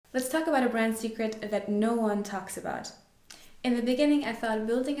Let's talk about a brand secret that no one talks about. In the beginning, I thought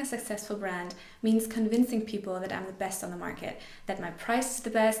building a successful brand means convincing people that I'm the best on the market, that my price is the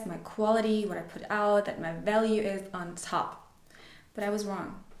best, my quality, what I put out, that my value is on top. But I was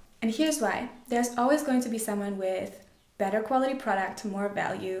wrong. And here's why. There's always going to be someone with better quality product, more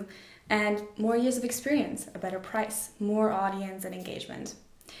value, and more years of experience, a better price, more audience and engagement.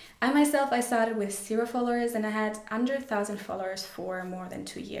 I started with 0 followers and I had under 1,000 followers for more than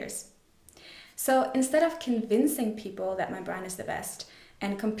 2 years. So instead of convincing people that my brand is the best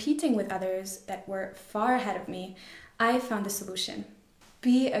and competing with others that were far ahead of me, I found a solution.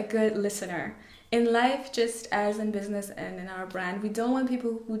 Be a good listener. In life, just as in business and in our brand, we don't want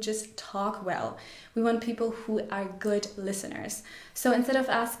people who just talk well. We want people who are good listeners. So instead of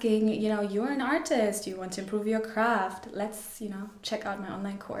asking, you're an artist, you want to improve your craft, let's, check out my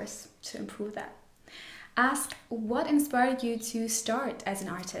online course to improve that. Ask what inspired you to start as an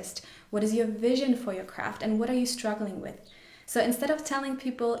artist? What is your vision for your craft and what are you struggling with? So instead of telling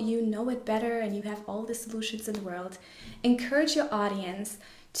people you know it better and you have all the solutions in the world, encourage your audience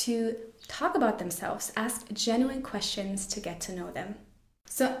to talk about themselves. Ask genuine questions to get to know them.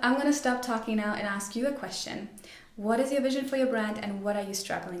 So I'm going to stop talking now and ask you a question. What is your vision for your brand and what are you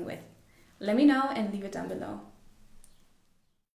struggling with? Let me know and leave it down below.